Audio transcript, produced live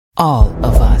All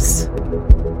of us.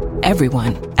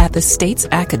 Everyone at the state's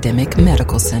academic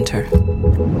medical center.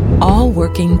 All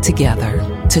working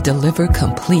together to deliver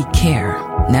complete care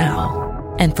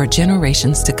now and for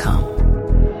generations to come.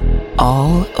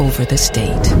 All over the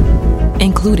state,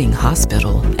 including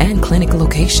hospital and clinic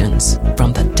locations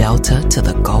from the Delta to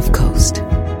the Gulf Coast.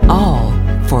 All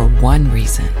for one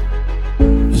reason.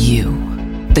 You,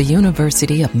 the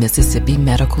University of Mississippi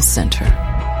Medical Center.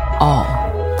 All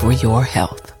for your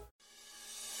health.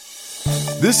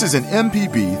 This is an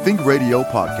MPB Think Radio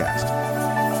podcast.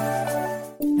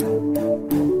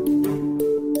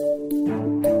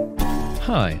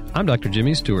 Hi, I'm Dr.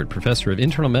 Jimmy Stewart, Professor of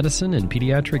Internal Medicine and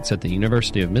Pediatrics at the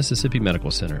University of Mississippi Medical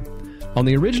Center. On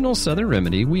the original Southern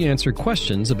Remedy, we answer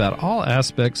questions about all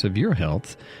aspects of your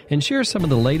health and share some of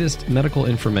the latest medical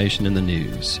information in the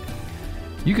news.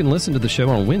 You can listen to the show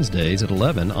on Wednesdays at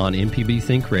 11 on MPB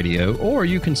Think Radio, or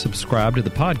you can subscribe to the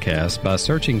podcast by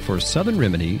searching for Southern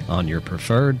Remedy on your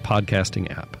preferred podcasting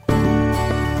app.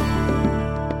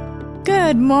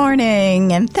 Good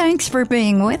morning, and thanks for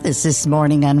being with us this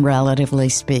morning on Relatively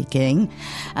Speaking.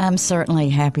 I'm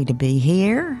certainly happy to be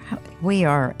here. We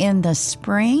are in the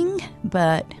spring,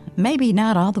 but maybe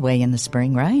not all the way in the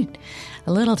spring, right?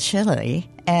 A little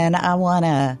chilly, and I want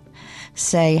to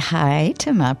say hi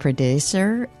to my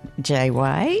producer, Jay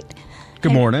White.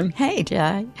 Good morning. Hey,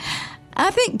 Jay.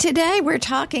 I think today we're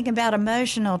talking about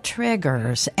emotional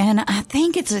triggers, and I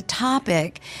think it's a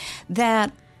topic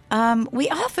that we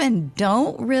often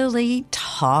don't really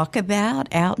talk about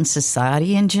out in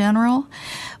society in general,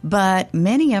 but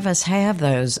many of us have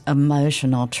those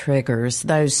emotional triggers,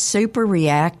 those super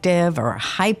reactive or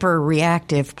hyper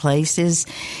reactive places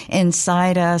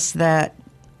inside us that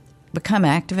become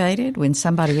activated when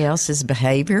somebody else's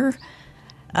behavior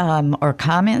or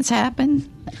comments happen.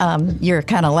 You're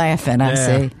kind of laughing, I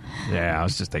see. Yeah, I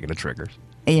was just thinking of triggers.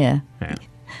 Yeah.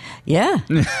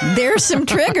 There's some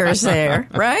triggers there,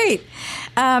 right?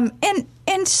 And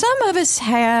some of us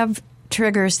have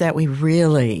triggers that we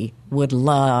really would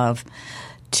love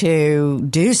to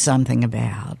do something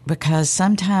about, because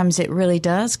sometimes it really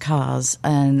does cause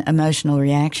an emotional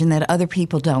reaction that other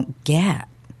people don't get.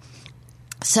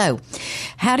 So,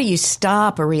 how do you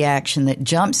stop a reaction that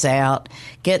jumps out,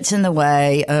 gets in the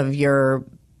way of your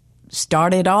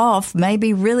started off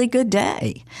maybe really good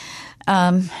day?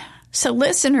 So,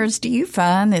 listeners, do you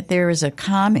find that there is a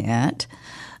comment,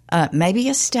 maybe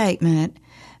a statement,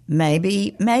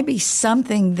 maybe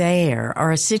something there or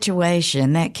a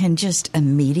situation that can just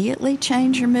immediately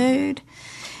change your mood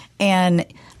and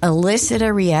elicit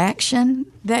a reaction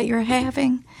that you're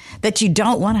having that you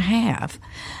don't want to have?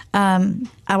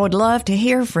 I would love to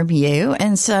hear from you,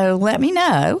 and so let me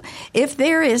know if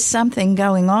there is something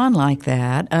going on like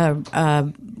that,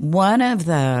 one of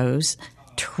those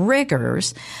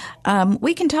triggers.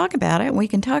 We can talk about it. We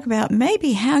can talk about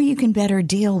maybe how you can better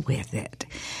deal with it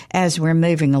as we're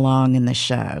moving along in the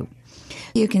show.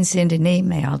 You can send an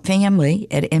email,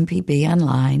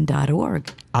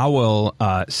 family@mpbonline.org. I will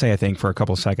say a thing for a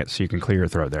couple of seconds so you can clear your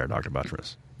throat there, Dr.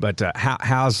 Buttress. But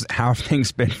how have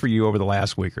things been for you over the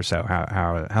last week or so?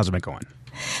 How's it been going?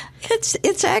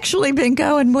 It's actually been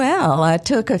going well. I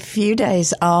took a few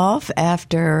days off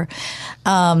after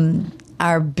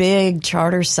our big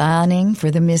charter signing for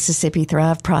the Mississippi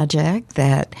Thrive Project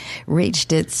that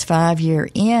reached its 5-year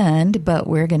end, but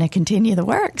we're going to continue the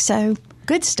work. So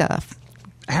good stuff.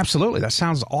 Absolutely. That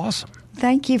sounds awesome.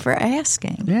 Thank you for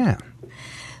asking. Yeah.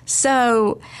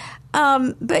 So,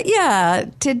 but yeah,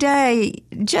 today,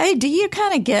 Jay, do you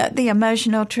kind of get the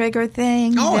emotional trigger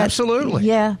thing? Oh, absolutely.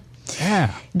 Yeah.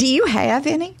 Yeah. Do you have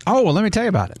any? Oh, well, let me tell you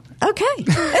about it. Okay.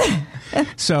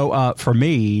 So for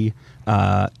me,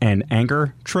 an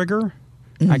anger trigger,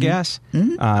 I guess,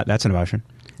 that's an emotion.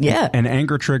 Yeah. An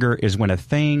anger trigger is when a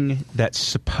thing that's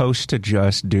supposed to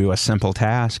just do a simple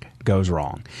task goes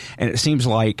wrong. And it seems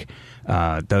like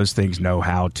those things know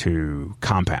how to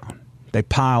compound. They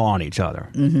pile on each other.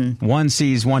 Mm-hmm. One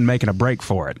sees one making a break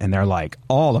for it, and they're like,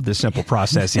 all of the simple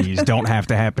processes don't have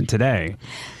to happen today.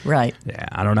 Right. Yeah,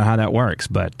 I don't know how that works,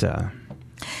 but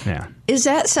yeah. Is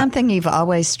that something you've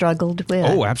always struggled with?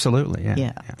 Oh, absolutely,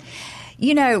 yeah.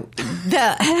 You know,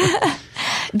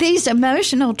 these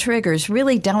emotional triggers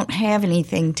really don't have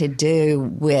anything to do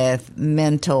with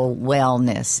mental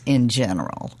wellness in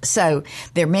general. So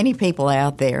there are many people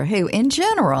out there who, in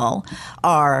general,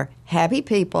 are happy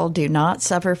people, do not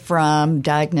suffer from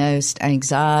diagnosed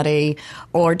anxiety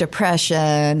or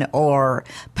depression or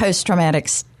post-traumatic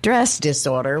stress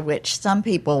disorder, which some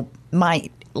people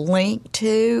might linked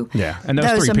to. Yeah, and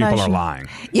those three people are lying.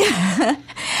 Yeah.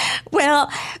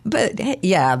 Well, but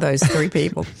yeah, those three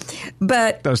people.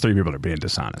 But those three people are being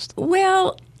dishonest.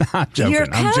 Well, I'm joking. You're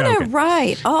kind of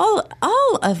right. All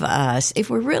of us, if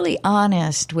we're really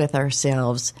honest with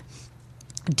ourselves,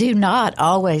 do not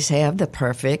always have the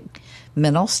perfect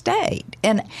mental state.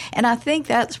 And I think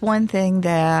that's one thing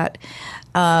that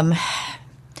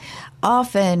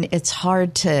often it's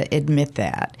hard to admit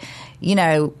that. You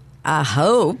know, I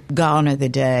hope gone are the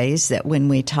days that when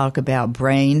we talk about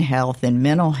brain health and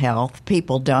mental health,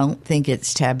 people don't think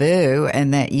it's taboo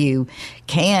and that you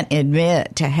can't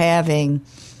admit to having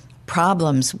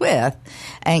problems with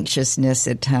anxiousness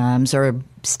at times or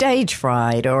stage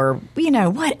fright or, you know,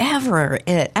 whatever,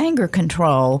 anger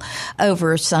control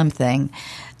over something.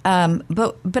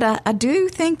 But I do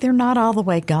think they're not all the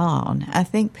way gone. I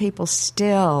think people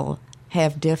still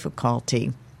have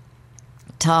difficulty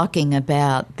talking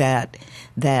about that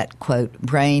quote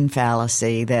brain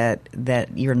fallacy that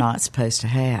you're not supposed to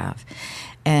have.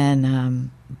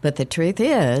 And but the truth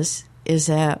is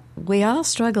that we all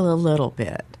struggle a little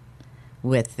bit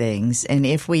with things, and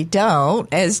if we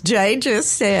don't, as Jay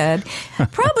just said,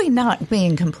 probably not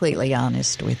being completely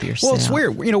honest with yourself. Well, it's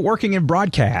weird, you know, working in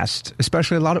broadcast,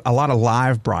 especially a lot of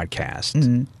live broadcasts,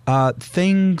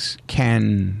 things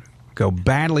can go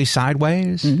badly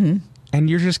sideways, and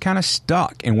you're just kind of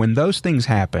stuck. And when those things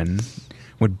happen,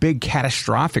 when big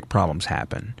catastrophic problems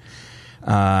happen,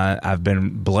 I've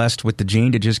been blessed with the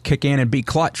gene to just kick in and be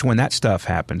clutch when that stuff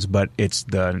happens. But it's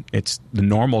the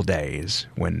normal days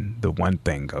when the one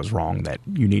thing goes wrong that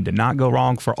you need to not go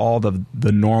wrong for all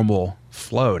the normal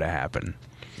flow to happen.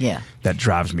 Yeah. That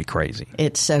drives me crazy.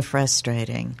 It's so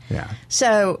frustrating. Yeah.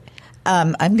 So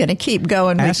I'm going to keep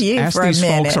going with you for a minute. Ask these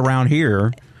folks around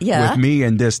here with me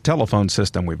and this telephone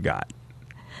system we've got.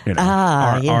 You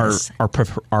know, yes.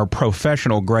 our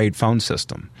professional grade phone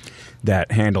system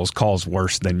that handles calls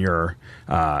worse than your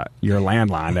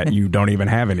landline that you don't even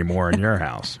have anymore in your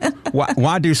house.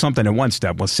 Why do something in one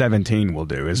step? Well, 17 will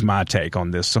do is my take on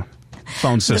this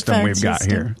phone system we've got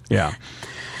here. Yeah.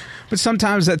 But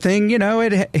sometimes that thing, you know,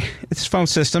 it's phone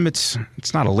system. It's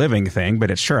not a living thing,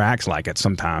 but it sure acts like it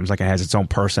sometimes. Like it has its own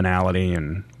personality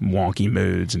and wonky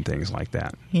moods and things like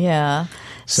that. Yeah.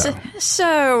 So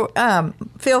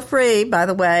feel free, by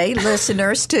the way,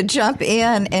 listeners, to jump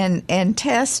in and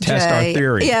test Jay, our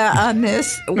theory. Yeah, on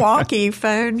this wonky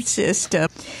phone system.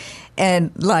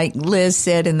 And like Liz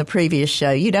said in the previous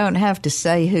show, you don't have to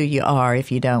say who you are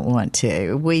if you don't want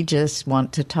to. We just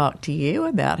want to talk to you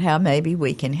about how maybe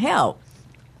we can help.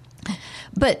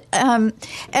 But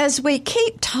as we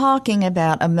keep talking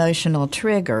about emotional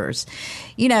triggers,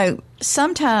 you know,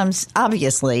 sometimes,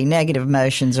 obviously, negative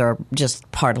emotions are just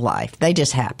part of life. They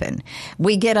just happen.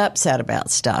 We get upset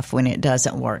about stuff when it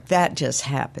doesn't work. That just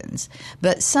happens.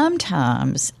 But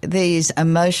sometimes these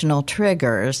emotional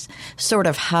triggers sort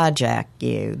of hijack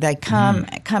you. They come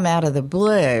out of the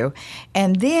blue,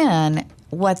 and then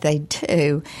what they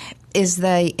do is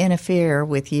they interfere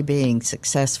with you being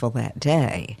successful that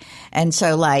day. And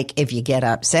so, like, if you get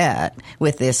upset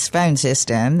with this phone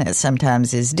system that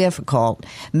sometimes is difficult,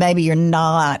 maybe you're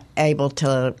not able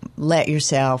to let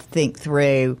yourself think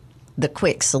through the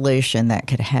quick solution that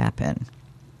could happen.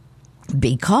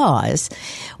 Because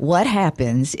what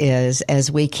happens is,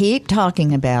 as we keep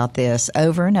talking about this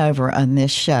over and over on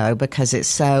this show, because it's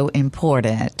so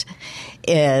important,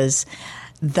 is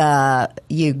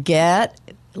you get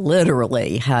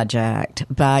literally hijacked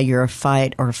by your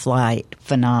fight or flight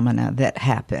phenomena that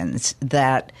happens,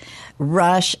 that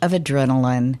rush of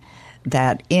adrenaline,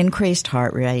 that increased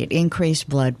heart rate, increased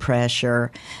blood pressure,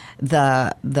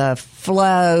 the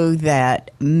flow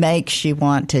that makes you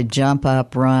want to jump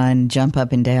up, run, jump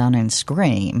up and down and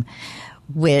scream,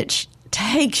 which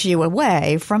takes you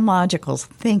away from logical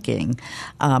thinking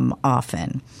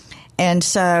often. And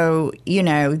so, you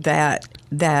know,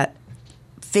 that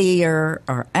fear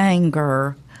or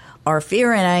anger, or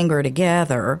fear and anger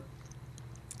together,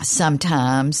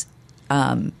 sometimes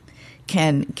can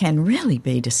really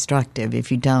be destructive if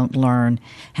you don't learn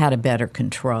how to better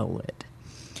control it.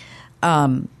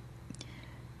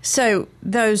 So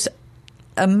those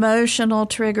emotional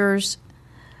triggers,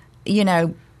 you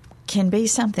know, can be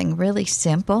something really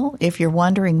simple. If you're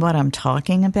wondering what I'm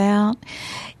talking about,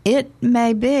 it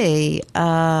may be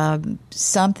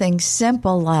something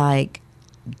simple like,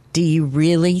 do you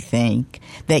really think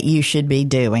that you should be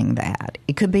doing that?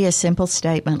 It could be a simple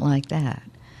statement like that.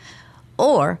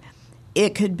 Or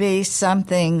it could be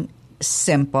something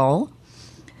simple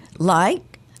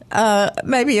like,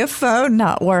 maybe a phone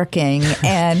not working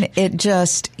and it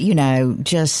just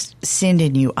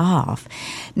sending you off.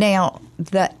 Now,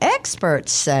 the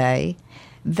experts say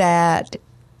that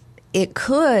it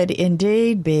could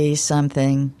indeed be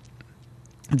something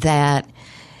that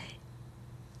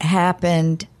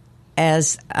happened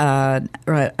as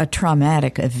a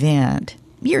traumatic event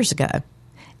years ago.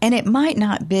 And it might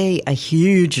not be a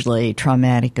hugely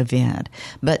traumatic event,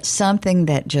 but something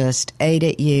that just ate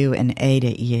at you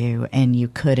and you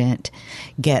couldn't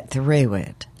get through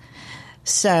it.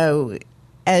 So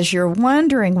as you're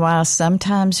wondering why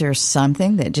sometimes there's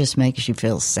something that just makes you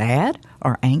feel sad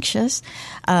or anxious,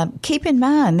 keep in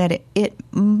mind that it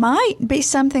might be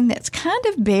something that's kind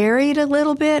of buried a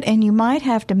little bit, and you might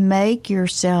have to make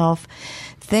yourself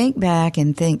think back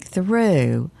and think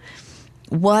through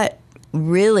what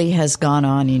really has gone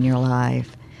on in your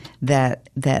life that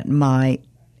might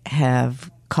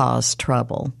have caused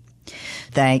trouble.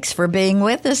 Thanks for being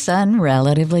with us on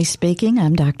Relatively Speaking.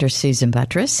 I'm Dr. Susan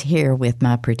Buttross here with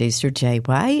my producer, Jay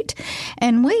White,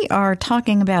 and we are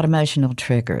talking about emotional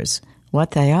triggers,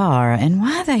 what they are and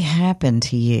why they happen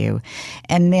to you,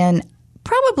 and then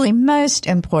probably most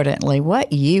importantly,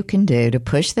 what you can do to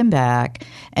push them back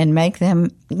and make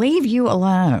them leave you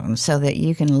alone so that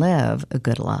you can live a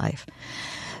good life.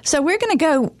 So we're going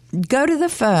to go to the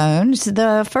phones.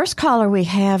 The first caller we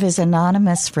have is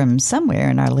anonymous from somewhere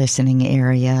in our listening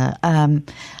area.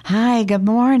 Hi, good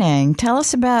morning. Tell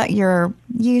us about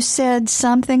you said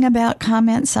something about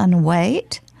comments on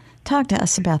weight. Talk to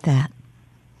us about that.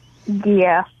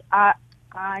 Yes, I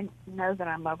know that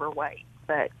I'm overweight,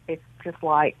 but it's just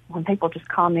like when people just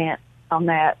comment on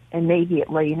that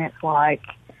immediately, and it's like,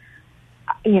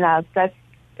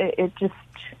 it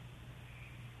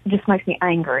just makes me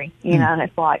angry, and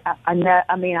it's like, I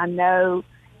know,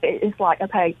 it's like,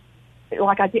 okay,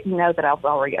 like I didn't know that I was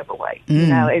already overweight.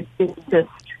 It's just,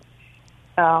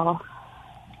 I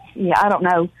don't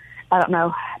know,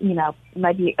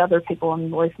 maybe other people in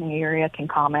the listening area can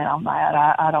comment on that.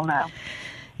 I don't know.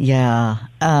 Yeah.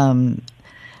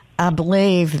 I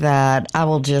believe that I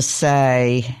will just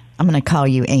say, I'm going to call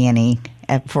you Annie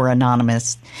for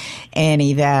anonymous.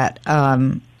 Annie, that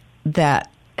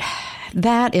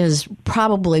is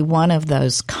probably one of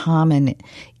those common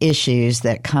issues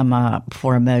that come up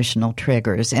for emotional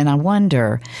triggers. And I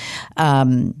wonder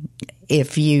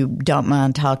if you don't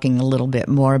mind talking a little bit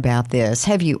more about this.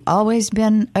 Have you always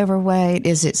been overweight?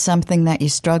 Is it something that you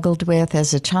struggled with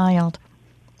as a child?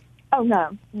 Oh,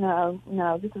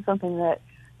 no. This is something that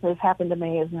has happened to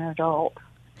me as an adult.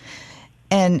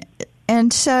 And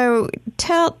so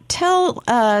tell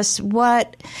us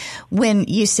when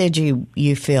you said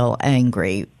you feel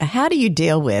angry, how do you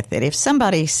deal with it? If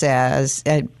somebody says,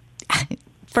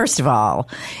 first of all,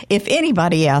 if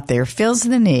anybody out there feels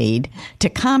the need to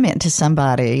comment to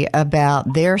somebody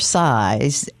about their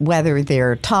size, whether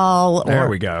they're tall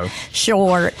or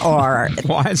short or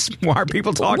why are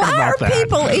people talking about that? Why are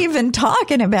people even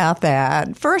talking about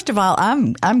that? First of all,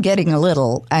 I'm getting a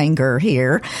little anger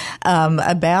here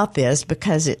about this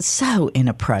because it's so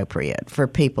inappropriate for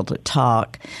people to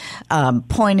talk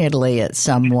pointedly at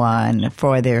someone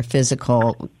for their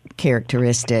physical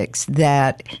characteristics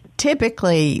that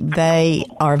typically they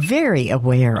are very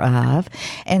aware of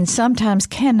and sometimes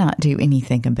cannot do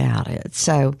anything about it.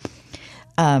 So,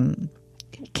 can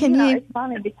you? It's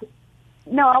funny because,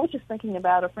 I was just thinking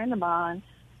about a friend of mine.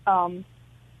 I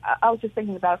was just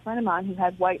thinking about a friend of mine who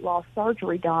had weight loss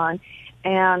surgery done,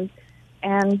 and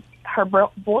her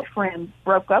boyfriend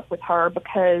broke up with her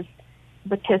because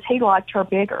he liked her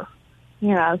bigger.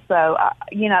 So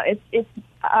it's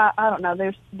I don't know.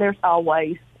 There's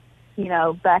always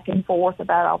back and forth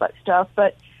about all that stuff,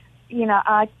 but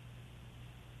I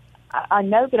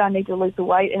know that I need to lose the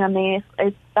weight, and I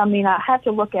have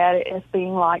to look at it as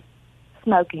being like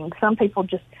smoking. Some people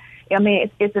just,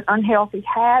 it's an unhealthy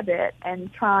habit,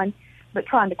 and trying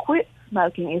to quit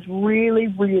smoking is really,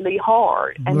 really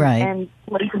hard, and right. And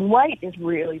losing weight is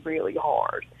really, really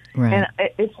hard, right. And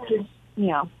it's just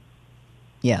yeah.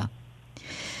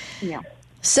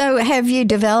 So have you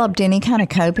developed any kind of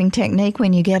coping technique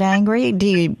when you get angry?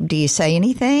 Do you say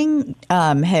anything?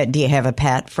 Do you have a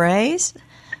pat phrase?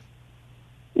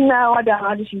 No, I don't.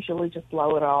 I just usually just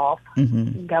blow it off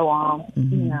and go on,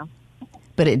 Mm-hmm.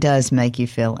 But it does make you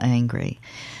feel angry.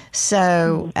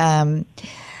 So a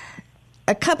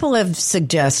couple of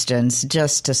suggestions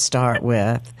just to start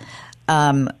with.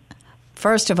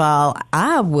 First of all,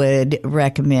 I would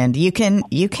recommend you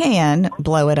can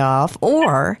blow it off,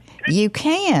 or you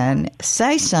can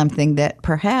say something that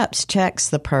perhaps checks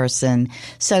the person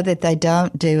so that they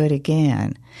don't do it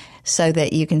again. So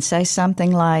that you can say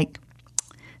something like,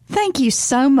 thank you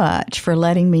so much for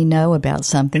letting me know about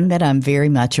something that I'm very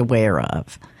much aware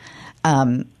of.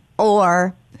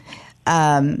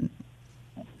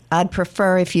 I'd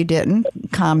prefer if you didn't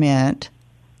comment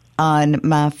on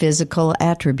my physical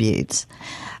attributes.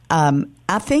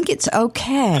 I think it's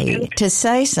okay to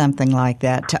say something like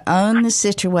that, to own the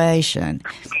situation.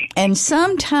 And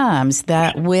sometimes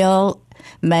that will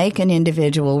make an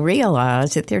individual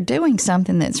realize that they're doing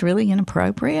something that's really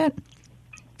inappropriate.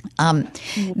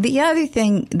 The other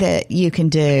thing that you can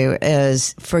do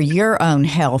is, for your own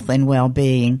health and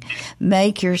well-being,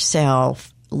 make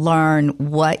yourself learn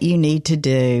what you need to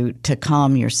do to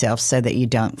calm yourself so that you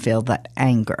don't feel that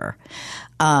anger.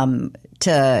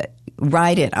 To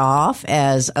write it off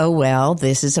as, oh, well,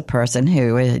 this is a person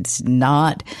who is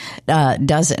not,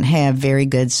 doesn't have very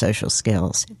good social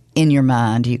skills. In your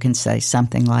mind, you can say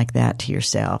something like that to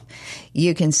yourself.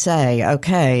 You can say,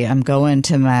 okay, I'm going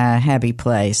to my happy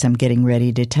place. I'm getting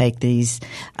ready to take these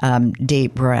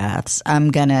deep breaths.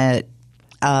 I'm going to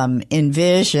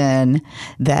envision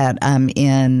that I'm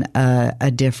in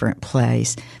a different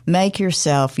place. Make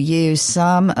yourself use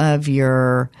some of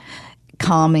your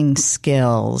calming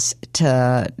skills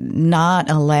to not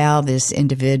allow this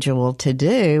individual to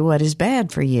do what is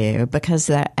bad for you, because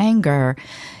that anger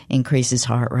increases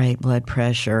heart rate, blood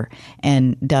pressure,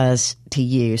 and does to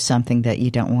you something that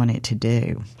you don't want it to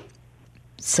do.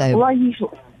 So, well,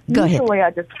 go ahead.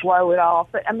 I just blow it off.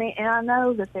 But I mean, and I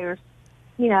know that there's,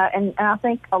 and I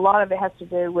think a lot of it has to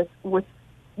do with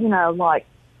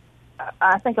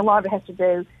I think a lot of it has to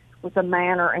do with the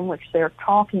manner in which they're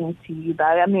talking to you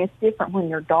about it. I mean, it's different when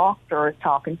your doctor is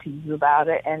talking to you about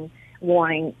it and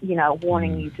wanting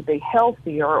you to be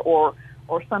healthier or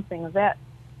something of that,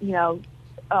 I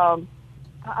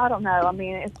don't know. I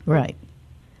mean, it's right.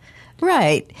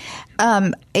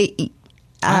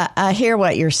 I hear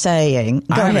what you're saying.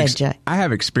 Go ahead, Jay. I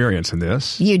have experience in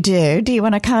this. You do? Do you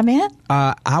want to comment?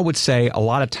 I would say a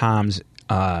lot of times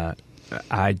I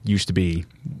used to be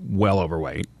well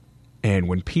overweight. And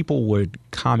when people would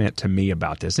comment to me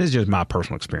about this is just my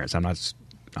personal experience. I'm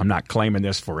not claiming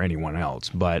this for anyone else,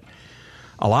 but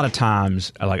a lot of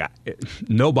times,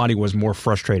 nobody was more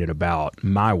frustrated about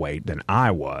my weight than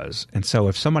I was. And so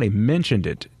if somebody mentioned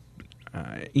it,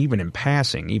 even in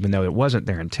passing, even though it wasn't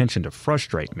their intention to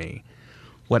frustrate me,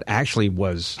 what actually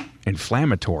was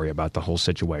inflammatory about the whole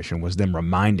situation was them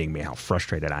reminding me how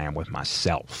frustrated I am with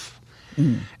myself.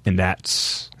 And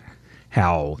that's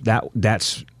how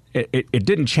it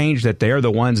didn't change that they're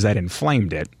the ones that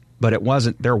inflamed it, but it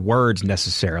wasn't their words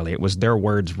necessarily. It was their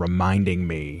words reminding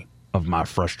me of my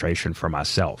frustration for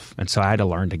myself. And so I had to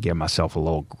learn to give myself a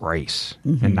little grace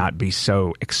and not be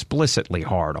so explicitly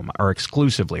hard or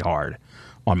exclusively hard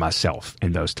on myself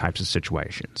in those types of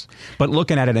situations. But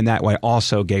looking at it in that way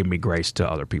also gave me grace to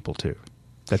other people too,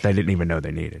 that they didn't even know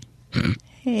they needed.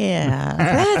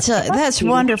 Yeah, that's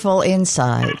wonderful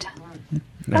insight.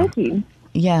 Thank you.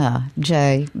 Yeah,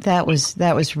 Jay, that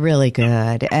was really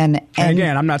good. And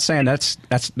again, I'm not saying that's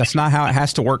not how it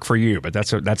has to work for you, but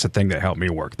that's a thing that helped me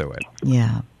work through it.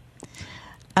 Yeah,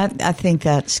 I think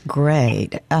that's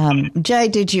great. Jay,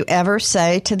 did you ever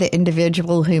say to the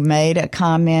individual who made a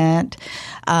comment,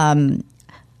 I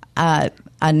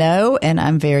know, and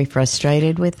I'm very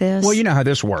frustrated with this? Well, you know how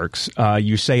this works.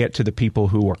 You say it to the people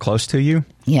who are close to you.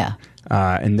 Yeah.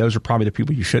 And those are probably the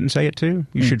people you shouldn't say it to.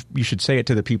 You should say it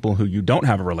to the people who you don't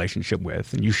have a relationship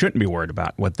with, and you shouldn't be worried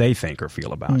about what they think or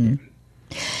feel about you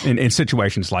in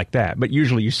situations like that. But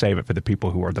usually you save it for the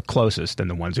people who are the closest and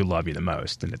the ones who love you the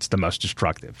most, and it's the most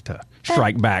destructive to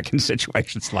strike back in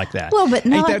situations like that. Well, but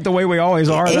ain't that the way we always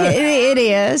are? It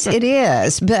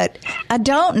is. But I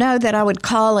don't know that I would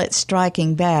call it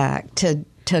striking back to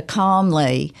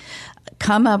calmly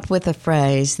come up with a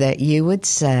phrase that you would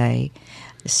say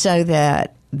so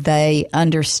that they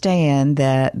understand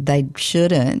that they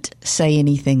shouldn't say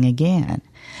anything again.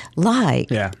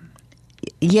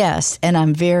 Yes, and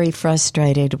I'm very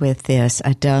frustrated with this.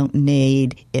 I don't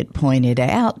need it pointed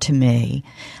out to me.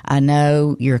 I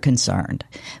know you're concerned.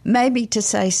 Maybe to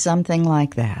say something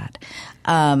like that.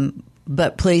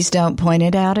 But please don't point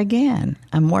it out again.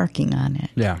 I'm working on it.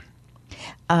 Yeah.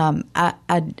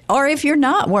 Or if you're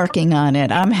not working on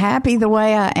it, I'm happy the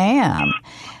way I am.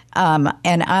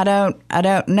 And I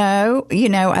don't know,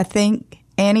 I think,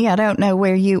 Annie, I don't know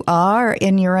where you are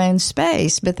in your own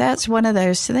space, but that's one of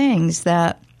those things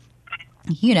that,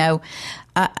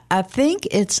 I think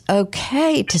it's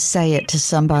okay to say it to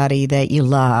somebody that you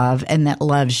love and that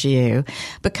loves you,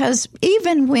 because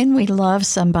even when we love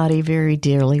somebody very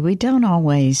dearly, we don't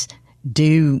always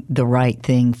do the right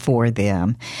thing for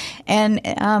them. And,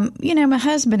 my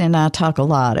husband and I talk a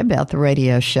lot about the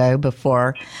radio show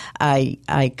before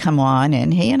I come on,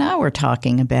 and he and I were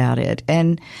talking about it.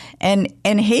 And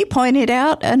he pointed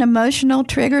out an emotional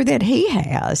trigger that he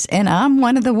has. And I'm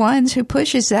one of the ones who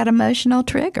pushes that emotional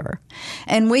trigger.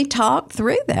 And we talked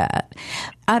through that.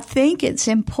 I think it's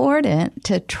important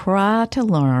to try to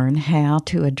learn how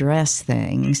to address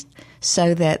things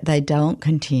so that they don't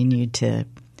continue to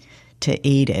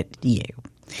eat at you.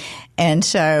 And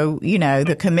so,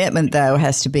 the commitment, though,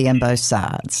 has to be on both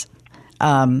sides.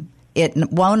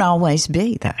 It won't always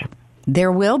be, though.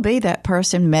 There will be that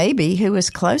person maybe who is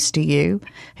close to you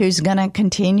who's going to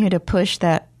continue to push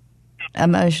that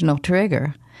emotional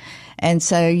trigger. And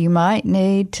so you might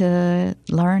need to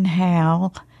learn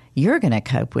how you're going to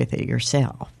cope with it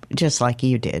yourself, just like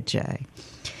you did, Jay.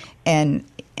 And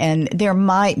there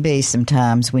might be some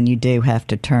times when you do have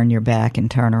to turn your back and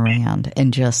turn around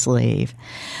and just leave.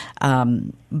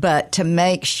 But to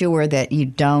make sure that you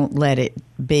don't let it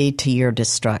be to your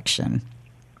destruction,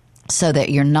 so that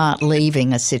you're not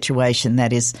leaving a situation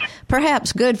that is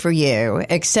perhaps good for you,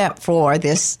 except for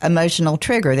this emotional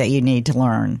trigger that you need to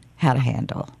learn how to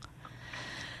handle.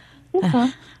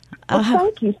 Well,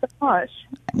 thank you so much.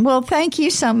 Well, thank you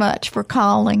so much for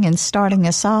calling and starting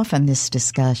us off in this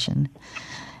discussion.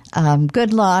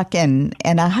 Good luck, and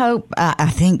I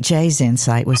think Jay's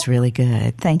insight was really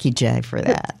good. Thank you, Jay, for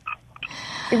that.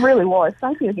 It really was.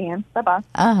 Thank you again.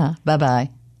 Bye-bye. Bye-bye.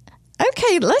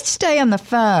 Okay, let's stay on the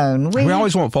phone. We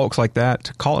always want folks like that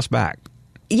to call us back.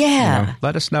 Yeah.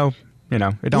 Let us know. It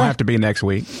don't have to be next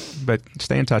week, but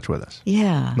stay in touch with us.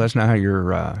 Yeah. Let us know how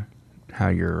you're I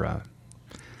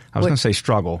was going to say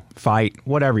struggle, fight,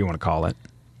 whatever you want to call it.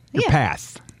 Your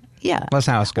path. Yeah. That's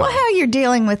how it's going. Well, how you're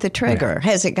dealing with the trigger. Yeah.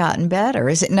 Has it gotten better?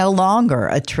 Is it no longer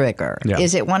a trigger? Yeah.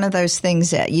 Is it one of those things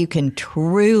that you can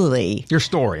truly Your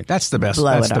story. That's the best.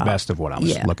 That's the best of what I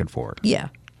was looking for. Yeah.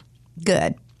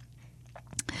 Good.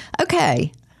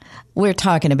 Okay. We're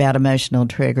talking about emotional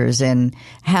triggers and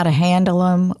how to handle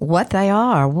them, what they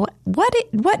are,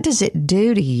 what does it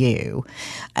do to you,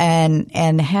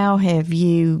 and how have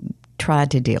you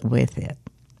tried to deal with it?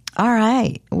 All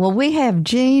right. Well, we have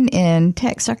Gene in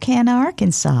Texarkana,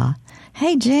 Arkansas.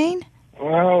 Hey, Gene.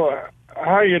 Well,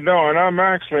 how you doing? I'm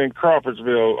actually in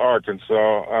Crawfordsville,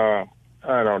 Arkansas.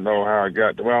 I don't know how I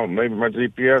got to, well, maybe my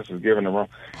GPS is giving the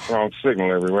wrong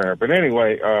signal everywhere. But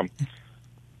anyway,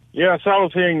 yes, I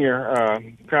was hearing your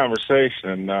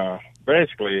conversation.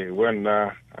 Basically, when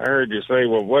I heard you say,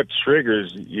 well, what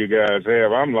triggers you guys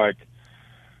have, I'm like,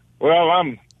 well,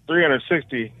 I'm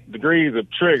 360 degrees of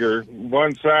trigger.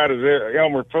 One side is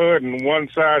Elmer Fudd and one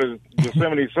side is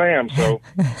Yosemite Sam. So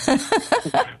that's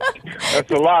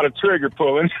a lot of trigger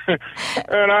pulling.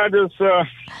 And I'm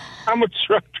a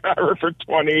truck driver for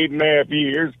 28 and a half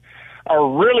years. I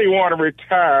really want to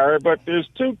retire, but there's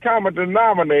two common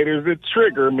denominators that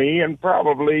trigger me, and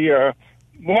probably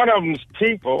one of them's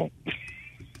people.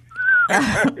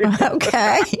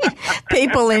 Okay.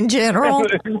 People in general?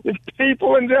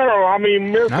 People in general. I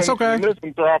mean, that's okay.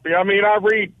 Misanthropy. I mean, I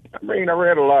read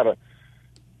a lot of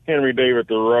Henry David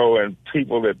Thoreau and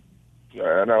people that,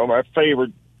 my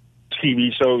favorite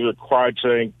TV shows are Kwai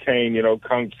Kane,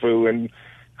 Kung Fu, and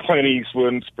Clint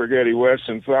Eastwood and Spaghetti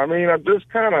Western. So, I mean, I'm just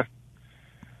kind of,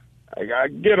 I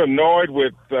get annoyed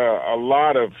with a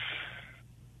lot of,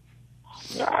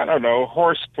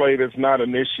 horseplay that's not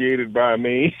initiated by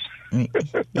me.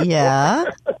 Yeah.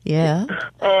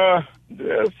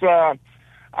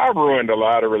 I've ruined a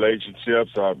lot of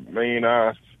relationships. I mean,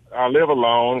 I live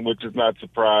alone, which is not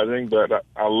surprising, but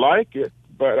I like it.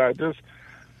 But I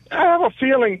have a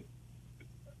feeling,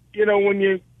 when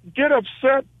you get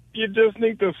upset, you just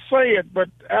need to say it. But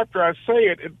after I say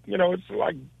it, it's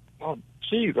like, oh,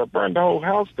 geez, I burned the whole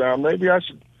house down. Maybe I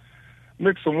should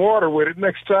mix some water with it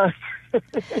next time.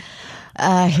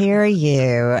 I hear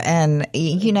you. And,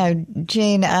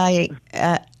 Gene, I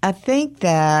think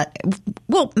that,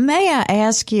 well, may I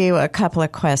ask you a couple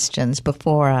of questions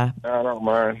before I don't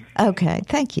mind. Okay,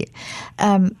 thank you.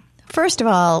 First of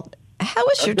all, how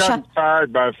was your I've gotten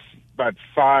fired by about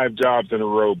 5 jobs in a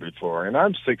row before, and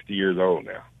I'm 60 years old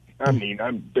now. I mean,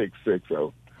 I'm big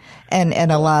 60.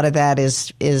 And a lot of that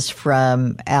is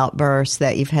from outbursts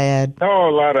that you've had? Oh,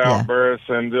 a lot of outbursts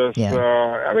and just,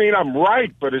 I'm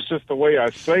right, but it's just the way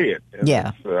I say it.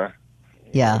 Yeah.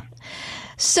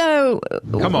 So.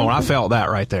 Come on, I felt that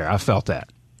right there. I felt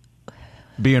that.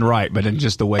 Being right, but in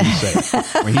just the way he said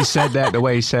it. When he said that, the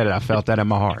way he said it, I felt that in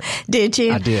my heart. Did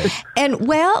you? I did.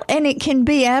 And it can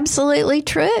be absolutely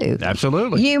true.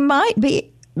 Absolutely. You might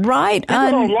be right.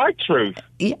 People don't like truth.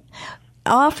 Yeah.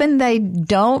 often they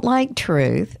don't like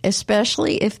truth,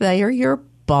 especially if they are your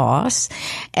boss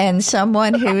and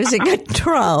someone who is in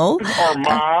control. Or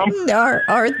mom.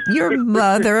 Or your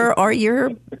mother or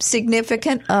your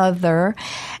significant other.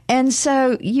 And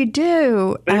so you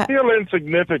do. They feel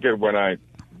insignificant when I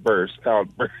outburst.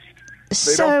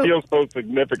 They don't feel so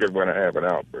significant when I have an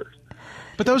outburst.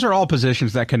 But those are all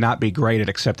positions that cannot be great at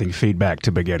accepting feedback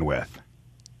to begin with.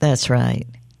 That's right.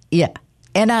 Yeah.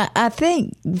 And I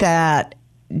think that,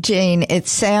 Gene, it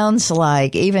sounds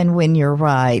like even when you're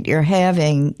right, you're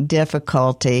having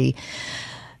difficulty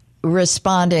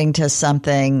responding to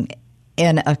something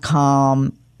in a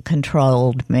calm,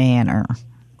 controlled manner.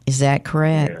 Is that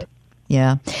correct?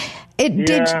 Yeah.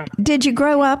 Did you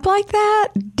grow up like that?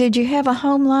 Did you have a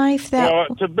home life that?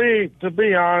 Well, to be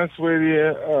honest with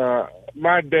you,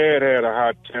 my dad had a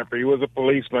hot temper. He was a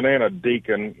policeman and a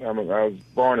deacon. I was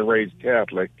born and raised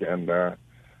Catholic, and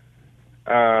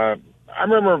I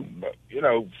remember,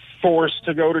 forced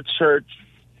to go to church.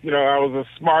 I was the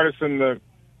smartest and the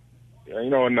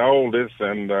oldest,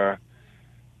 and I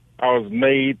was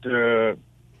made to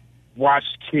watch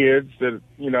kids that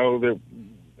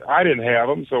I didn't have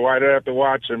them, so I'd have to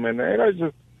watch them. And I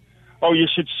just, you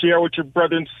should share with your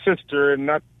brother and sister, and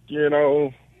not,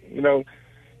 you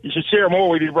should share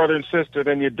more with your brother and sister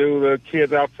than you do the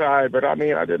kids outside. But I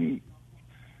didn't.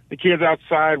 The kids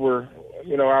outside were,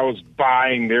 I was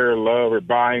buying their love or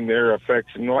buying their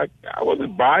affection. Like, I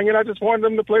wasn't buying it. I just wanted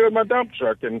them to play with my dump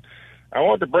truck, and I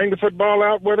wanted to bring the football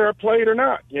out whether I played or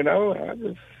not.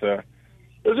 There's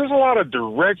just a lot of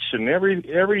direction.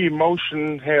 Every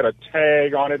emotion had a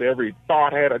tag on it. Every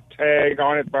thought had a tag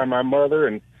on it by my mother,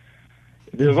 and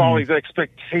there's all these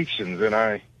expectations, and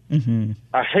I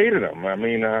hated them. I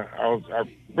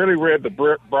really read the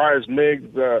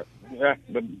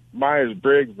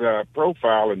Myers-Briggs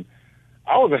profile, and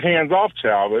I was a hands-off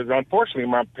child, but unfortunately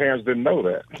my parents didn't know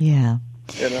that. Yeah.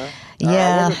 Yeah.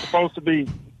 I wasn't supposed to be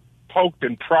poked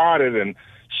and prodded and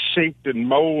shaped and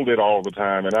molded all the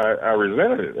time, and I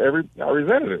resented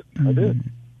it. I did.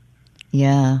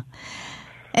 Yeah.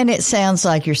 And it sounds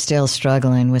like you're still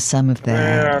struggling with some of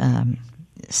that. Yeah.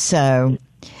 So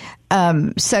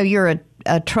you're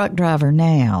a truck driver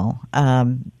now.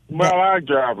 Well, I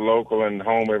drive local and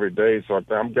home every day, so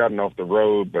I'm gotten off the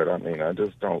road, but I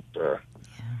just don't.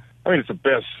 It's the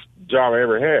best job I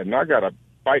ever had, and I got to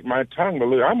bite my tongue. But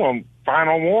I'm on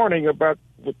final warning about,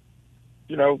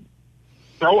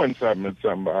 throwing something at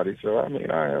somebody. So I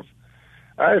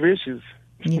have issues.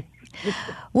 Yeah.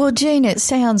 Well, Gene, it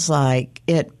sounds like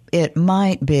it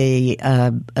might be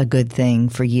a good thing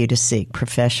for you to seek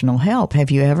professional help.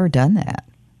 Have you ever done that?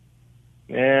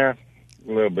 Yeah,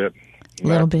 a little bit.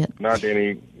 Not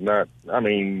any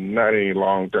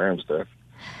long-term stuff.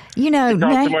 It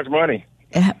costs too much money.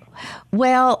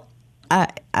 Well, I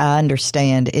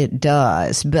understand it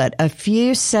does, but a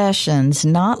few sessions,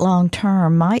 not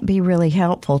long-term, might be really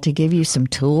helpful to give you some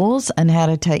tools on how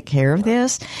to take care of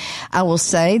this. I will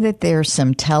say that there's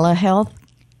some telehealth,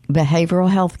 behavioral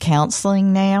health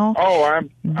counseling now. Oh, I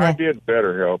did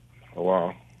BetterHelp a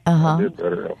while. I did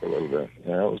BetterHelp a little bit.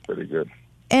 Yeah, it was pretty good.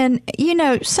 And,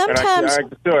 sometimes...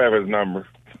 And I still have his number.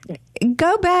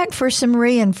 Go back for some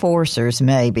reinforcers,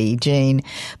 maybe, Gene,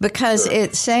 because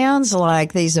it sounds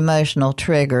like these emotional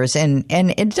triggers, and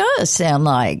it does sound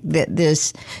like that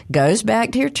this goes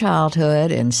back to your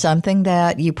childhood and something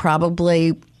that you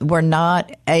probably were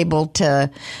not able to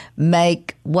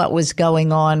make what was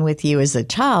going on with you as a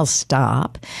child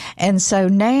stop. And so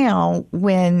now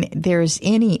when there's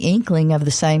any inkling of the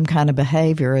same kind of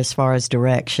behavior as far as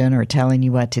direction or telling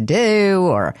you what to do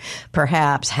or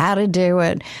perhaps how to do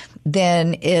it,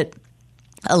 then it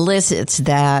elicits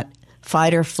that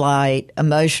fight or flight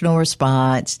emotional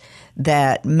response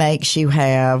that makes you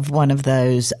have one of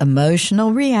those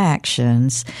emotional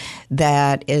reactions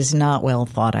that is not well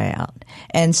thought out.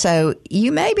 And so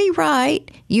you may be right.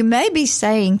 You may be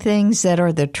saying things that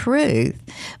are the truth,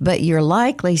 but you're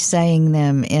likely saying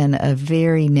them in a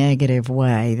very negative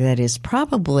way that is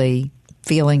probably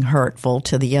feeling hurtful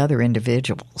to the other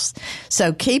individuals.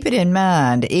 So keep it in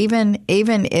mind, even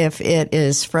if it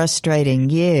is frustrating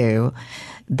you,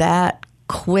 that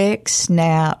quick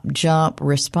snap jump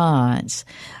response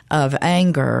of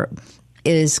anger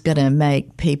is going to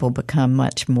make people become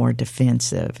much more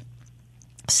defensive.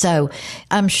 So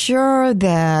I'm sure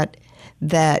that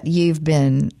you've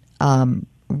been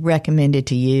recommended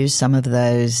to use some of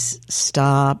those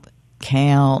stop,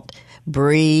 count,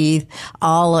 breathe,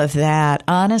 all of that.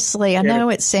 Honestly, I know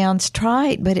it sounds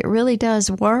trite, but it really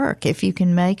does work if you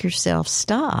can make yourself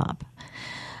stop.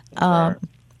 Now,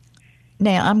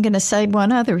 I'm going to say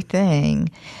one other thing.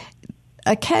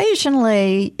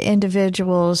 occasionally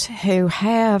individuals who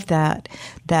have that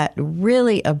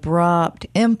really abrupt,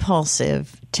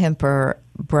 impulsive temper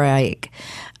break,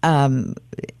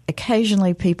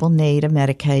 occasionally people need a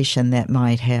medication that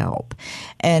might help.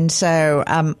 And so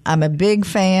I'm a big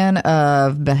fan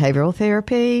of behavioral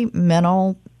therapy,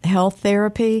 mental health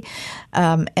therapy.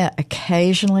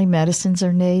 Occasionally medicines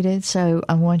are needed, so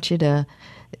I want you to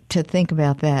think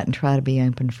about that and try to be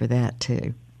open for that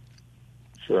too.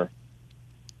 Sure.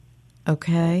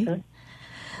 Okay.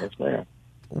 Yes, ma'am.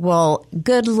 Well,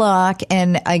 good luck.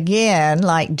 And again,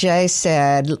 like Jay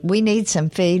said, we need some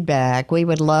feedback. We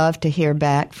would love to hear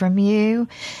back from you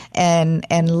and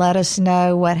let us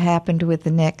know what happened with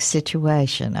the next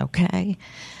situation, okay?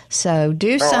 So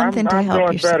do something to help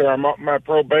I'm yourself. doing better. My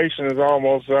probation is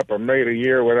almost up. I made a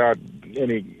year without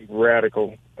any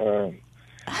radical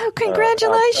Oh,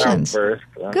 congratulations. outburst.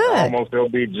 Good. Almost it'll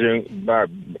be June by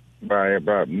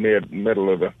about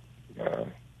middle of the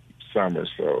summer.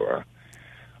 So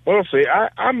we'll see.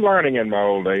 I'm learning in my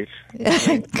old age.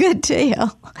 Good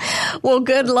deal. Well,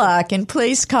 good luck, and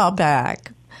please call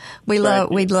back. We'd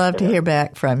love to hear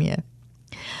back from you.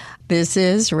 This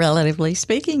is Relatively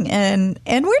Speaking, and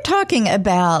we're talking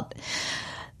about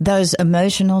those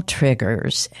emotional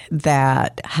triggers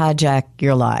that hijack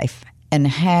your life and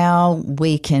how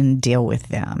we can deal with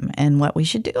them and what we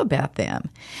should do about them.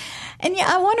 And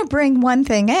yeah, I want to bring one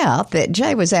thing out that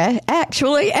Jay was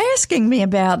actually asking me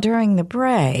about during the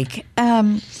break.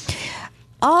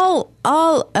 All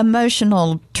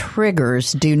emotional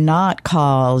triggers do not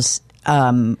cause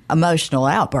emotional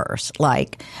outbursts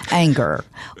like anger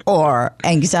or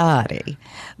anxiety.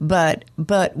 But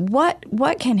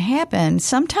what can happen?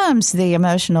 Sometimes the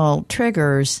emotional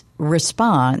triggers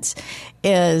response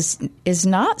is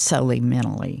not solely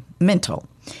mental.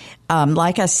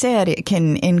 Like I said, it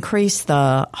can increase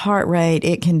the heart rate.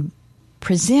 It can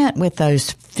present with those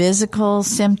physical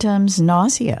symptoms,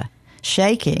 nausea,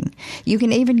 shaking. You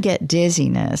can even get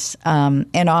dizziness.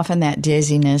 And often that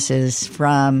dizziness is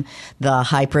from the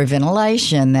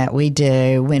hyperventilation that we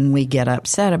do when we get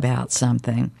upset about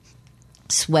something.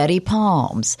 Sweaty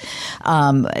palms.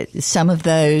 Some of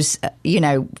those,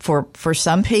 for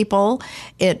some people,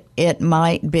 it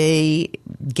might be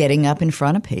getting up in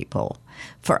front of people.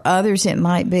 For others, it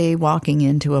might be walking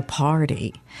into a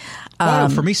party.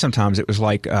 For me, sometimes it was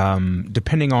like,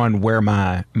 depending on where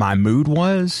my mood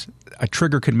was, a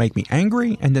trigger could make me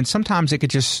angry. And then sometimes it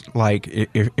could just, like,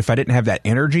 if I didn't have that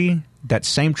energy, that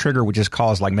same trigger would just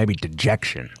cause, like, maybe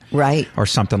dejection. Right. Or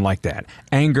something like that.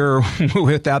 Anger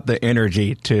without the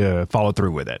energy to follow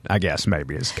through with it, I guess,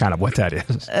 maybe, is kind of what that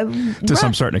is to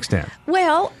some certain extent.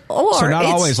 Well, or so not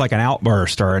always like an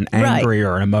outburst or an angry right.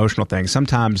 or an emotional thing.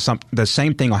 Sometimes the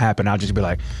same thing will happen. I'll just be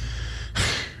like,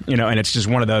 and it's just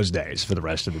one of those days for the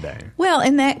rest of the day. Well,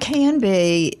 and that can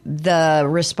be the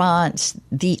response,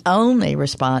 the only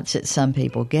response that some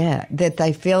people get, that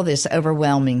they feel this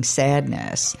overwhelming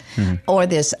sadness or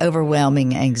this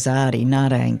overwhelming anxiety,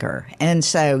 not anger. And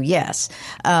so, yes,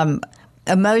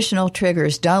 emotional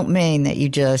triggers don't mean that you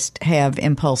just have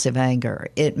impulsive anger.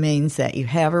 It means that you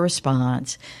have a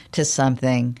response to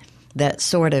something that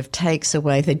sort of takes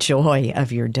away the joy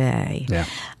of your day,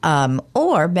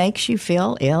 or makes you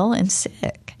feel ill and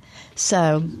sick.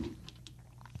 So,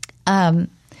 let's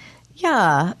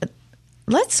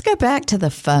go back to the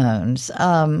phones.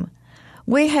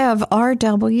 We have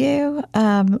RW,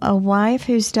 a wife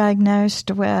who's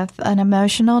diagnosed with an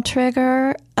emotional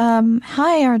trigger.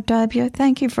 Hi, RW.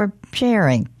 Thank you for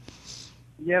sharing.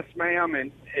 Yes, ma'am.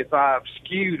 And if I've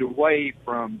skewed away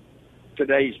from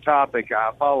today's topic, I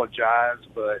apologize,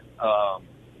 but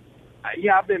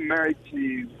I've been married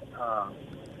to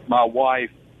my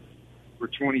wife for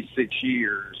 26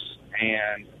 years,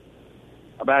 and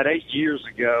about 8 years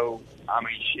ago,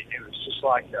 it was just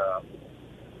like a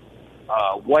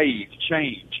wave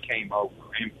change came over.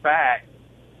 In fact,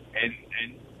 and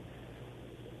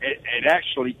it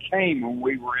actually came when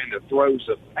we were in the throes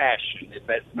of passion, if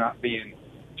that's not being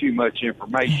too much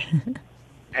information,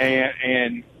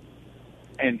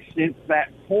 And since that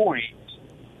point,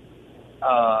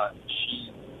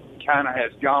 she kind of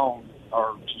has gone,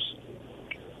 or just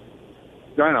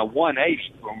done a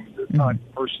 180 from the type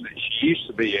of person that she used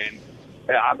to be. And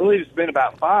I believe it's been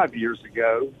about 5 years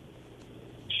ago,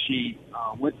 she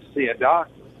went to see a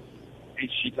doctor, and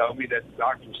she told me that the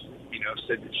doctor,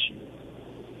 said that she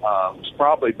was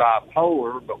probably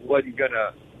bipolar, but wasn't going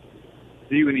to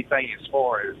do anything as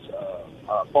far as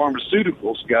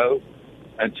pharmaceuticals go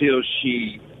until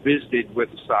she visited with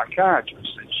a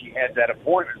psychiatrist, and she had that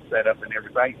appointment set up and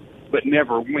everything, but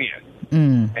never went.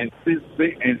 And since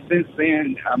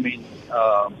then,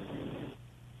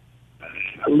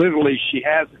 literally, she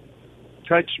hasn't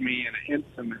touched me in an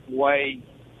intimate way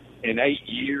in 8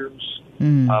 years.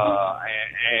 And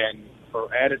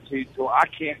her attitude, so I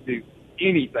can't do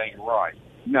anything right.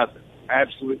 Nothing.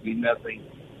 Absolutely nothing.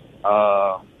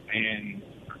 And,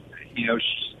 you know,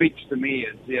 she speaks to me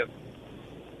as if,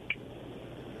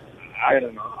 I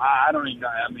don't know. I don't even know.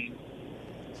 I mean,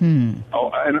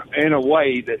 in a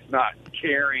way that's not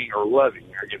caring or loving.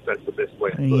 I guess that's the best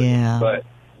way to put it. But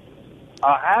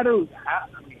I mean,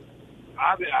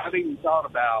 I've even thought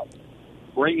about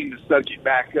bringing the subject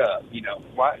back up. You know,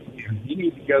 you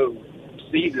need to go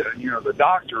see the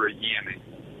doctor again.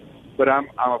 But I'm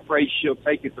afraid she'll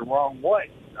take it the wrong way.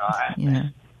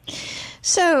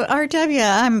 So,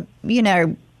 RW,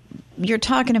 you're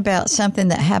talking about something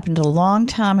that happened a long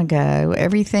time ago.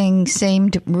 Everything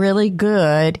seemed really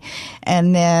good,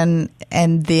 and then,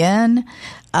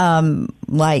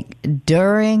 like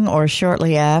during or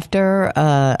shortly after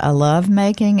a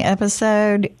lovemaking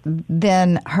episode,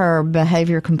 then her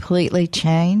behavior completely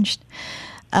changed.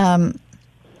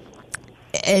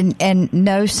 And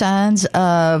no signs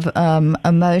of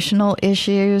emotional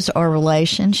issues or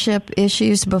relationship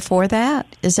issues before that.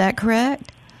 Is that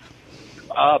correct?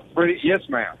 Yes,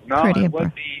 ma'am. No, it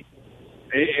wasn't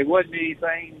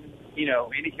anything,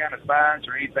 any kind of signs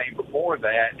or anything before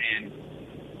that.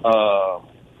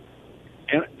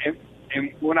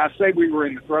 And when I say we were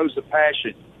in the throes of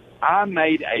passion, I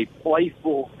made a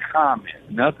playful comment,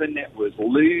 nothing that was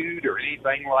lewd or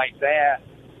anything like that.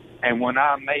 And when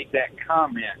I made that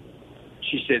comment,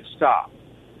 she said, "Stop."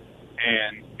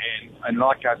 And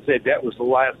like I said, that was the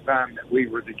last time that we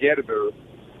were together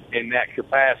in that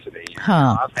capacity.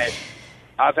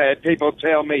 I've had people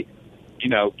tell me,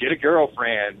 get a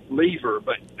girlfriend, leave her,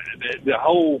 but the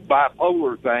whole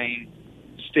bipolar thing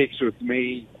sticks with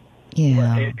me.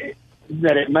 Yeah,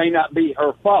 that it may not be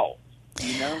her fault.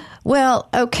 Well,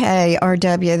 okay,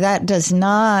 RW, that does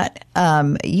not,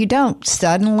 you don't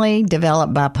suddenly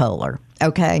develop bipolar,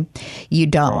 okay? You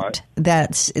don't.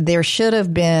 Right. There should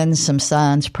have been some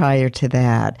signs prior to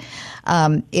that.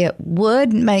 It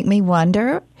would make me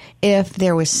wonder if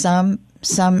there was some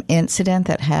incident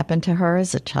that happened to her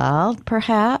as a child,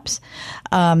 perhaps,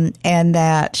 and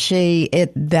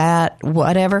that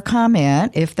whatever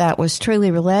comment, if that was truly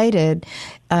related,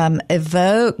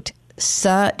 evoked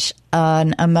such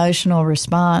an emotional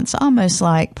response, almost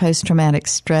like post-traumatic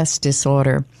stress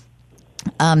disorder.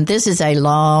 This is a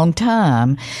long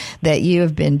time that you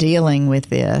have been dealing with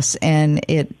this, and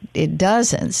it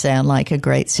doesn't sound like a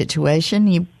great situation.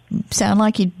 You sound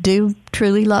like you do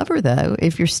truly love her, though,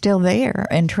 if you're still there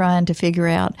and trying to figure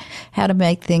out how to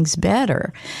make things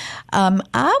better.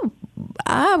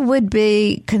 I would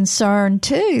be concerned,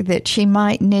 too, that she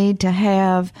might need to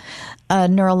have a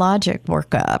neurologic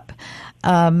workup.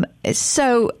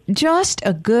 So just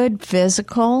a good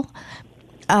physical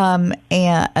and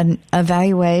an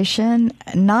evaluation,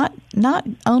 not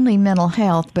only mental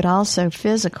health, but also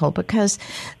physical, because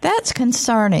that's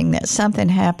concerning that something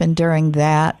happened during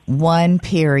that one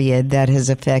period that has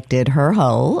affected her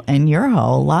whole and your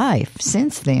whole life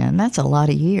since then. That's a lot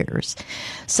of years.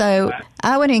 So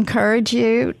I would encourage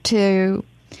you to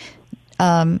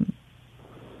come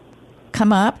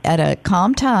up at a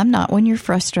calm time, not when you're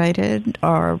frustrated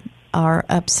or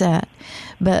upset,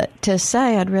 but to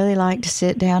say, I'd really like to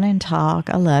sit down and talk.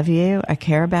 I love you. I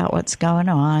care about what's going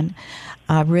on.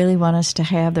 I really want us to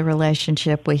have the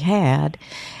relationship we had.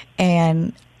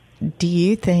 And do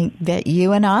you think that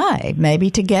you and I, maybe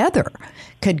together,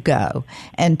 could go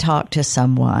and talk to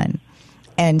someone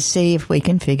and see if we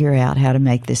can figure out how to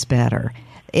make this better?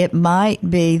 It might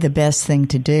be the best thing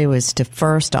to do is to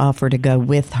first offer to go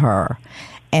with her,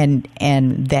 and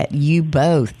that you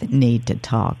both need to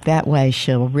talk. That way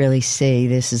she'll really see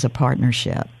this is a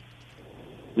partnership.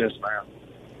 Yes, ma'am.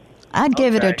 I'd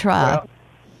give it a try.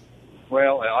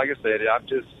 Well, like I said,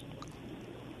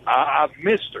 I've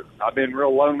missed her. I've been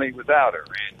real lonely without her.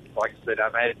 And like I said,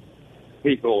 I've had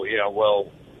people,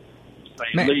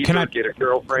 saying, leave her, get a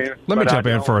girlfriend. Let me jump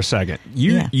in for a second.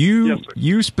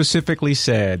 You specifically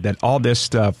said that all this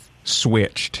stuff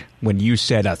switched when you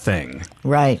said a thing.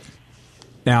 Right.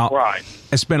 Now,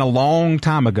 It's been a long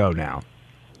time ago now.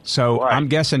 So I'm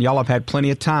guessing y'all have had plenty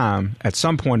of time at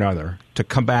some point or other to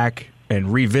come back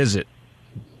and revisit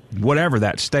whatever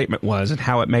that statement was and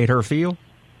how it made her feel?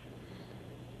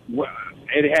 Well,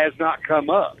 it has not come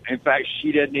up. In fact,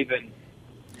 she doesn't even...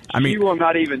 she will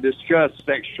not even discuss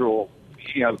sexual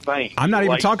things. I'm not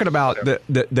even talking about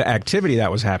the activity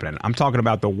that was happening. I'm talking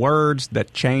about the words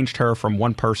that changed her from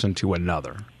one person to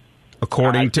another,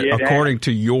 according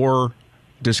to your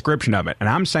description of it. And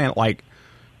I'm saying,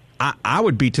 I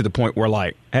would be to the point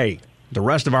where, hey, The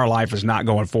rest of our life is not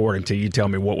going forward until you tell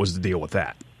me what was the deal with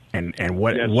that, and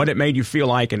what it made you feel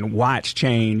like, and why it's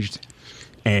changed.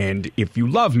 And if you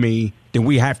love me, then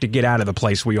we have to get out of the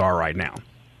place we are right now.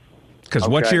 Because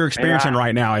what you're experiencing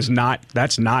right now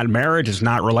that's not marriage, it's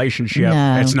not relationship,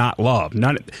 it's not love.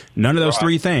 None of those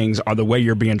three things are the way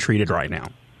you're being treated right now.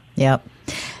 Yep.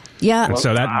 Yeah. And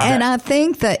so and I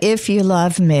think that if you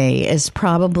love me is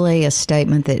probably a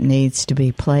statement that needs to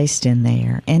be placed in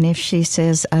there. And if she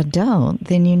says, I don't,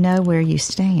 then you know where you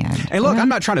stand. And look, right? I'm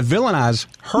not trying to villainize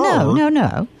her.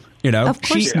 No. You know, of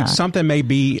course not. Something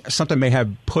may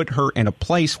have put her in a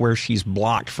place where she's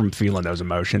blocked from feeling those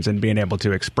emotions and being able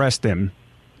to express them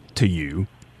to you.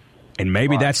 And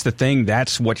maybe that's the thing.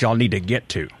 That's what y'all need to get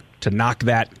to knock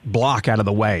that block out of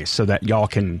the way so that y'all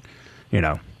can,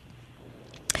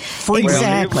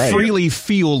 freely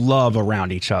feel love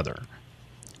around each other.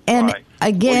 And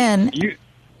again,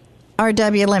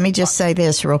 RW, let me just say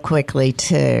this real quickly,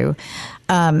 too.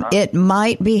 It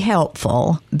might be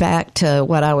helpful, back to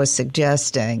what I was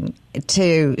suggesting,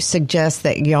 to suggest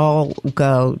that y'all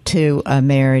go to a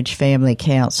marriage family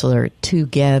counselor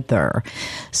together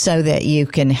so that you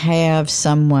can have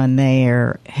someone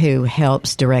there who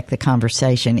helps direct the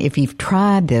conversation if you've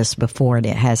tried this before and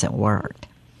it hasn't worked.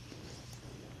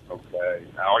 Okay.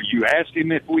 Now, are you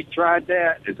asking if we tried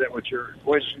that? Is that what your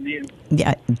question is?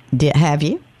 Yeah. Have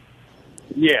you?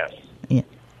 Yes. Yeah.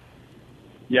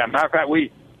 Yeah, matter of fact,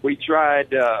 we tried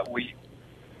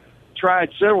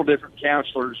several different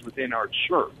counselors within our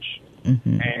church,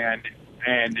 and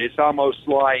it's almost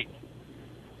like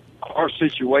our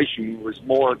situation was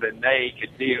more than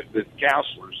the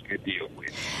counselors could deal with.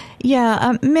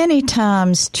 Yeah, many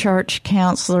times church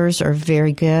counselors are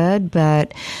very good,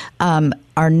 but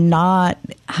are not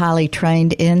highly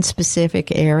trained in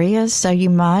specific areas. So you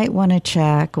might want to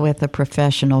check with a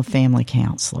professional family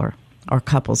counselor or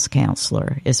couples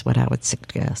counselor is what I would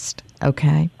suggest.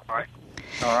 Okay? All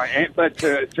right. But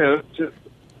to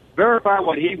verify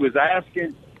what he was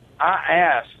asking, I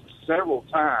asked several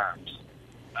times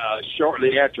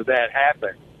shortly after that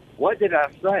happened, what did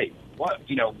I say? What?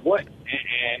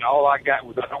 And all I got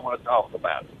was, I don't want to talk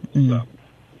about it. So.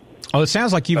 Oh, it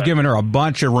sounds like you've given her a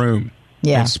bunch of room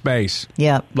and space.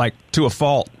 Yeah. Like, to a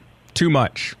fault. Too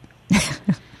much.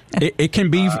 It can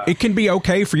be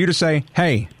okay for you to say,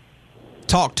 hey,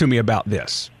 talk to me about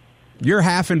this. You're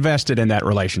half invested in that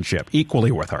relationship,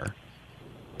 equally with her.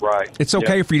 Right. It's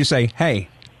okay for you to say, hey,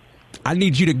 I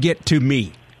need you to get to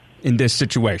me in this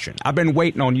situation. I've been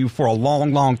waiting on you for a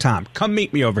long, long time. Come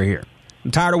meet me over here.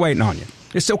 I'm tired of waiting on you.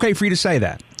 It's okay for you to say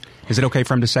that. Is it okay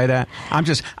for him to say that? I'm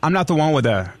not the one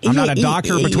I'm not a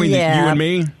doctor between you and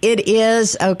me. It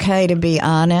is okay to be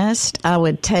honest. I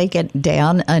would take it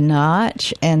down a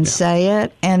notch and say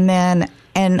it, and then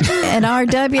and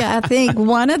RW, I think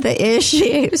one of the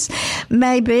issues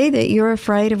may be that you're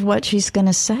afraid of what she's going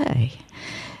to say.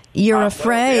 You're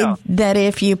afraid that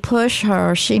if you push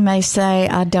her, she may say,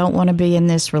 I don't want to be in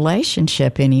this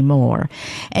relationship anymore.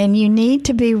 And you need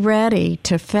to be ready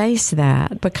to face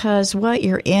that, because what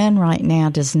you're in right now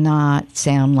does not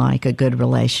sound like a good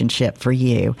relationship for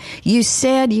you. You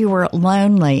said you were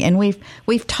lonely, and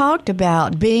we've talked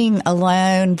about being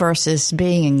alone versus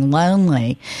being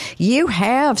lonely. You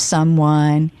have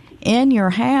someone in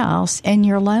your house and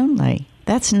you're lonely.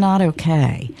 That's not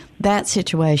okay. That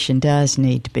situation does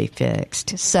need to be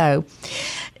fixed. So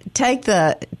take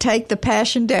the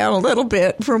passion down a little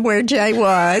bit from where Jay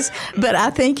was, but I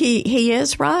think he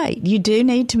is right. You do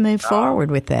need to move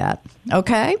forward with that.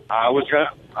 Okay? I was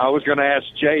going to ask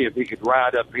Jay if he could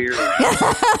ride up here.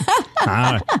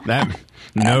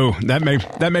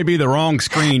 That may be the wrong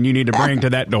screen you need to bring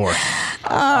to that door.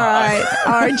 All right,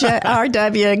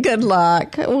 RW, good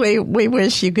luck. We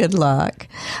wish you good luck.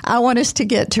 I want us to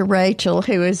get to Rachel,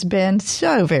 who has been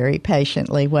so very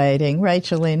patiently waiting.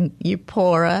 Rachel in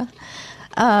Eupora.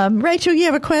 Rachel, you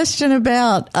have a question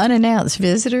about unannounced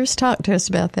visitors. Talk to us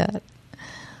about that.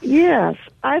 Yes,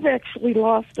 I've actually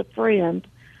lost a friend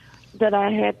that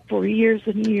I had for years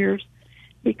and years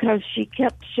because she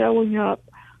kept showing up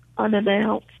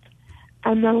unannounced.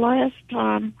 And the last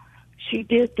time she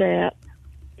did that,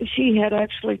 she had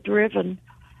actually driven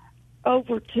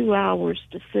over 2 hours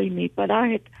to see me, but I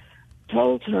had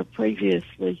told her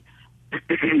previously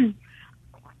in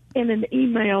an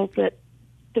email that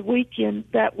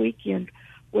that weekend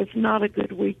was not a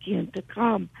good weekend to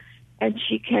come, and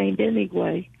she came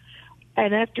anyway.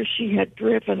 And after she had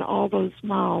driven all those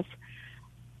miles,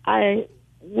 I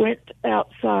went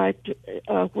outside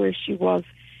where she was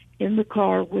in the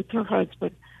car with her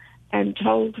husband and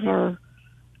told her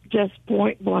just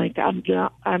point blank,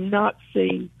 I'm not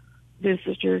seeing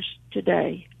visitors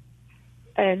today.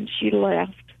 and she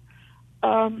left.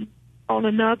 On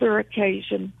another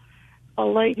occasion, a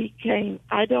lady came.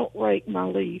 I don't rake my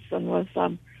leaves unless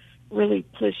I'm really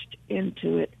pushed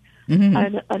into it. Mm-hmm.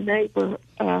 And a neighbor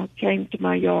came to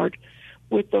my yard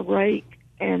with a rake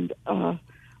and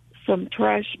some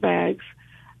trash bags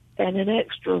and an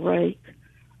extra rake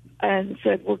and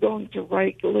said, we're going to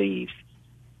rake leaves.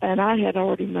 And I had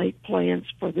already made plans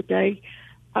for the day.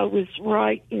 I was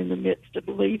right in the midst of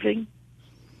leaving,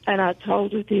 and I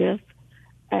told her this.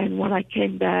 And when I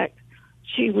came back,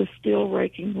 she was still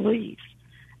raking leaves.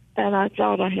 And I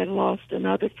thought I had lost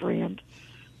another friend.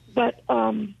 But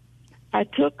I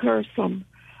took her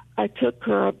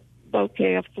a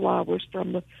bouquet of flowers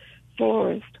from the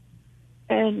florist,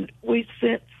 and we've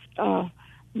since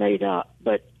made up.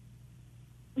 But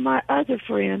my other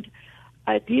friend,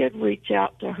 I did reach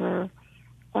out to her,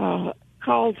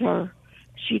 called her.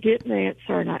 She didn't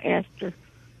answer, and I asked her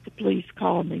to please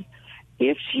call me.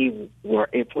 If we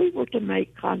were to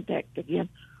make contact again,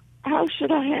 how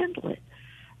should I handle it?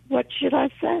 What should I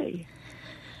say?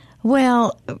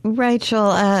 Well,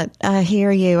 Rachel, I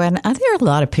hear you, and there are a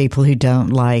lot of people who don't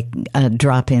like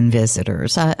drop-in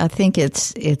visitors. I think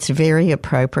it's very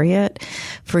appropriate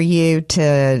for you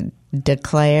to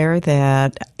declare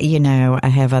that, I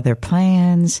have other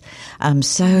plans. I'm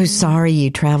so sorry you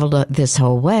traveled this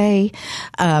whole way.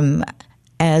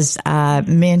 As I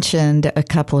mentioned a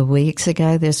couple of weeks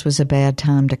ago, this was a bad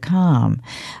time to come.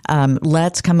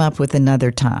 Let's come up with another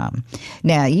time.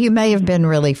 Now, you may have been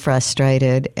really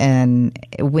frustrated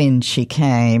when she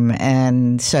came,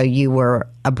 and so you were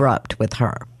abrupt with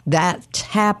her. That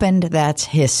happened. That's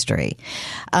history.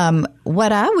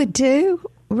 What I would do,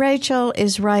 Rachel,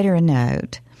 is write her a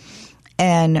note,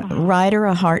 and write her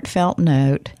a heartfelt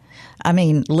note. I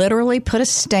mean, literally put a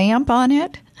stamp on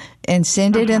it and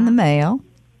send it in the mail.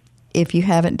 If you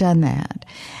haven't done that,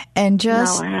 and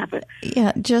just no, I haven't.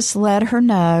 Yeah, just let her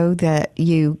know that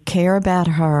you care about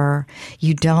her.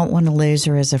 You don't want to lose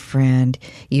her as a friend.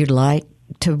 You'd like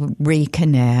to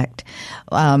reconnect.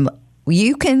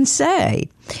 You can say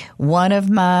one of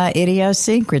my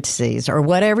idiosyncrasies, or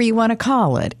whatever you want to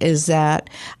call it, is that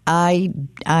I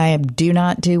do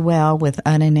not do well with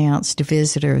unannounced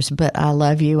visitors, but I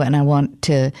love you and I want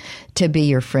to be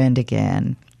your friend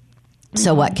again.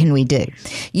 So what can we do?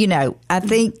 I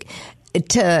think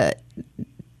to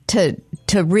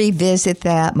revisit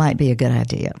that might be a good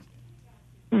idea.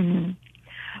 Mm-hmm.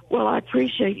 Well, I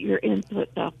appreciate your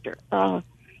input, Doctor.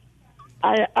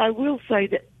 I will say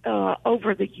that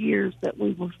over the years that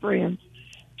we were friends,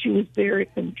 she was very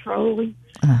controlling,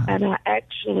 and I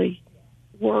actually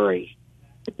worry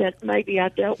that maybe I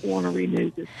don't want to renew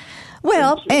this.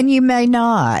 Well, and you may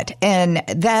not. And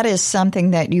that is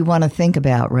something that you want to think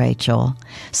about, Rachel.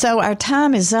 So our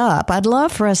time is up. I'd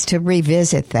love for us to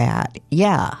revisit that.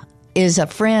 Yeah. Is a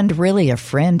friend really a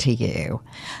friend to you?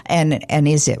 And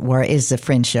is the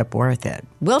friendship worth it?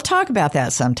 We'll talk about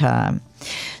that sometime.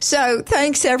 So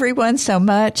thanks, everyone, so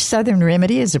much. Southern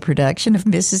Remedy is a production of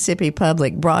Mississippi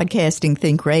Public Broadcasting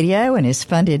Think Radio and is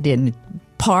funded in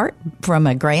part from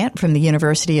a grant from the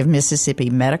University of Mississippi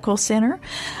Medical Center.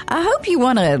 I hope you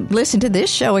want to listen to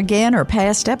this show again or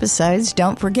past episodes.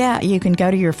 Don't forget, you can go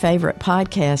to your favorite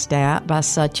podcast app by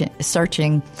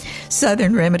searching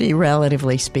Southern Remedy,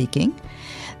 Relatively Speaking.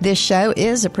 This show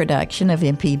is a production of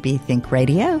MPB Think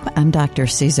Radio. I'm Dr.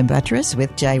 Susan Buttress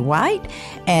with Jay White,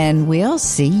 and we'll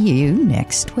see you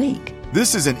next week.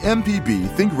 This is an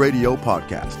MPB Think Radio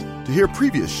podcast. To hear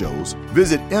previous shows,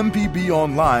 visit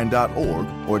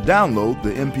mpbonline.org or download the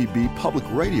MPB Public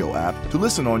Radio app to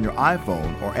listen on your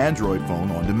iPhone or Android phone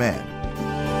on demand.